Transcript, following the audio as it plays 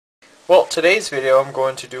Well, today's video I'm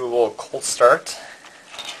going to do a little cold start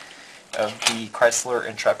of the Chrysler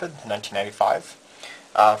Intrepid 1995.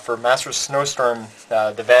 For Master's Snowstorm,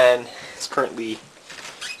 the van is currently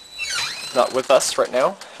not with us right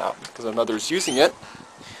now because another's using it.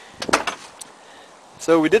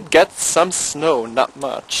 So we did get some snow, not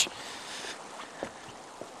much.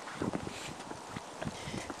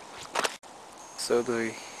 So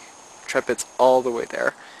the Intrepid's all the way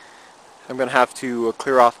there. I'm going to have to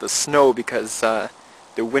clear off the snow because the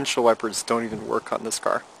windshield wipers don't even work on this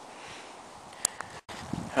car.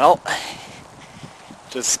 Well,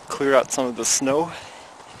 just clear out some of the snow.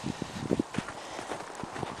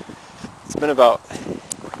 It's been about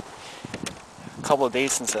a couple of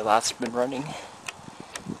days since I last been running.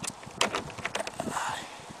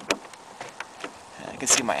 I can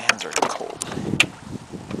see my hands are cold.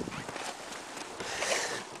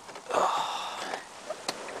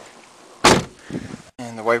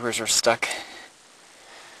 And the wipers are stuck.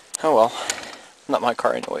 Oh well, not my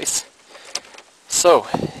car anyways. So,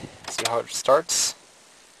 see how it starts.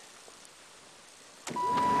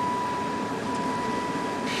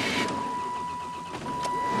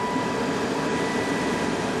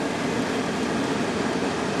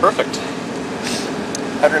 Perfect.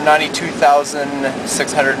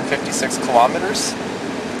 192,656 kilometers.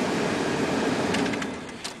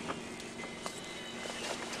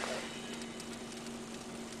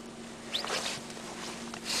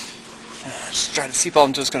 Just try to see if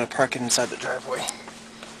I'm just going to park it inside the driveway.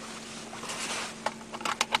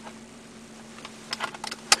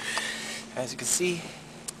 As you can see,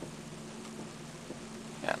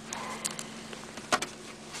 yeah.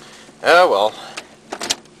 Oh well.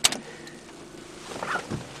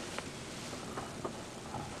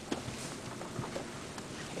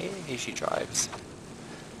 Hey, she drives.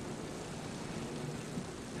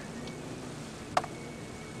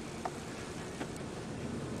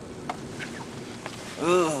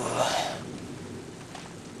 Ooh.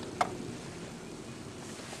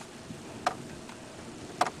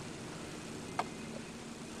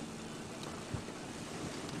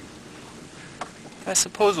 I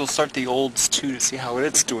suppose we'll start the Olds too to see how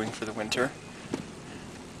it's doing for the winter.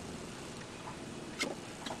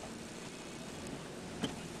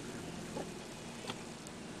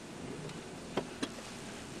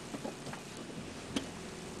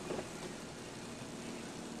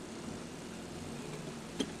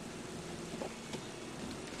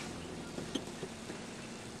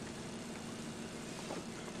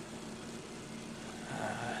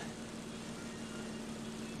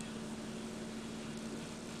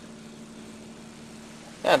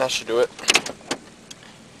 Yeah, that should do it.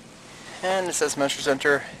 And it says Measure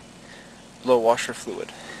Center, low washer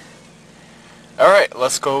fluid. Alright,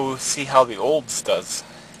 let's go see how the Olds does.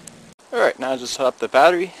 Alright, now just set up the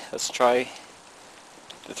battery. Let's try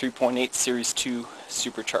the 3.8 Series 2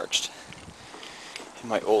 supercharged in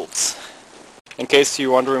my Olds. In case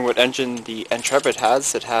you're wondering what engine the Intrepid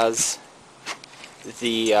has, it has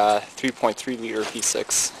the 3.3 liter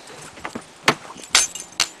V6.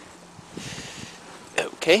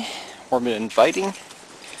 Okay, warm and inviting.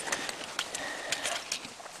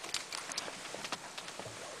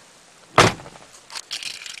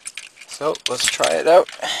 So let's try it out.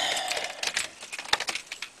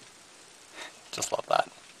 Just love that.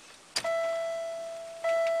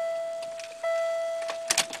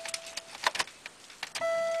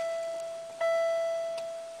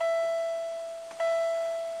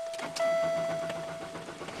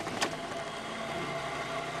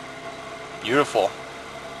 Beautiful.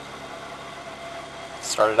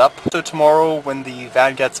 Start it up. So tomorrow when the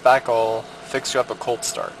van gets back, I'll fix you up a cold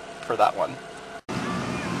start for that one.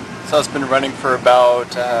 So it's been running for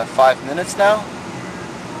about 5 minutes now.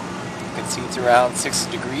 You can see it's around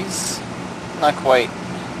 60 degrees. Not quite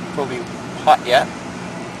fully hot yet.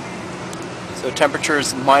 So temperature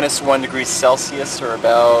is -1 degree Celsius, or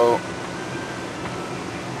about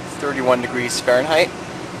 31 degrees Fahrenheit.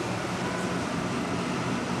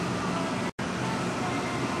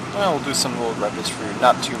 Well, we'll do some little revs for you,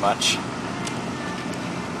 not too much.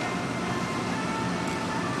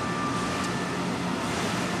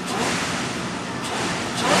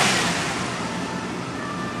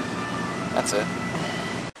 That's it.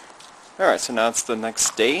 Alright, so now it's the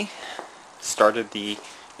next day. Started the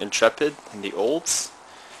Intrepid and the Olds.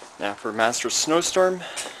 Now for Master's Snowstorm,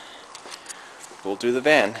 we'll do the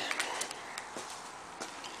van.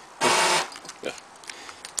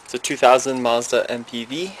 It's a 2000 Mazda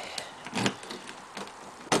MPV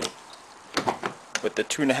with the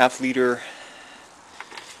 2.5 liter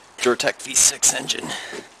Durtec V6 engine.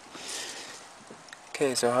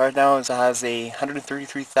 Okay, so right now it has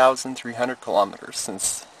 133,300 kilometers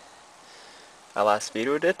since I last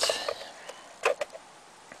videoed it.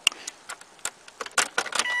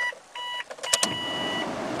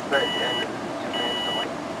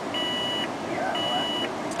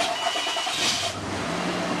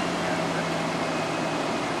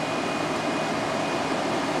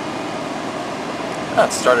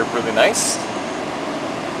 That started really nice.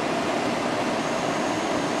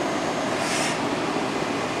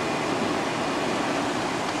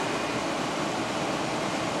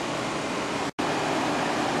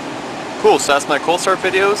 Cool, so that's my cold start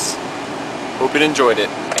videos. Hope you enjoyed it.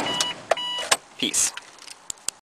 Peace.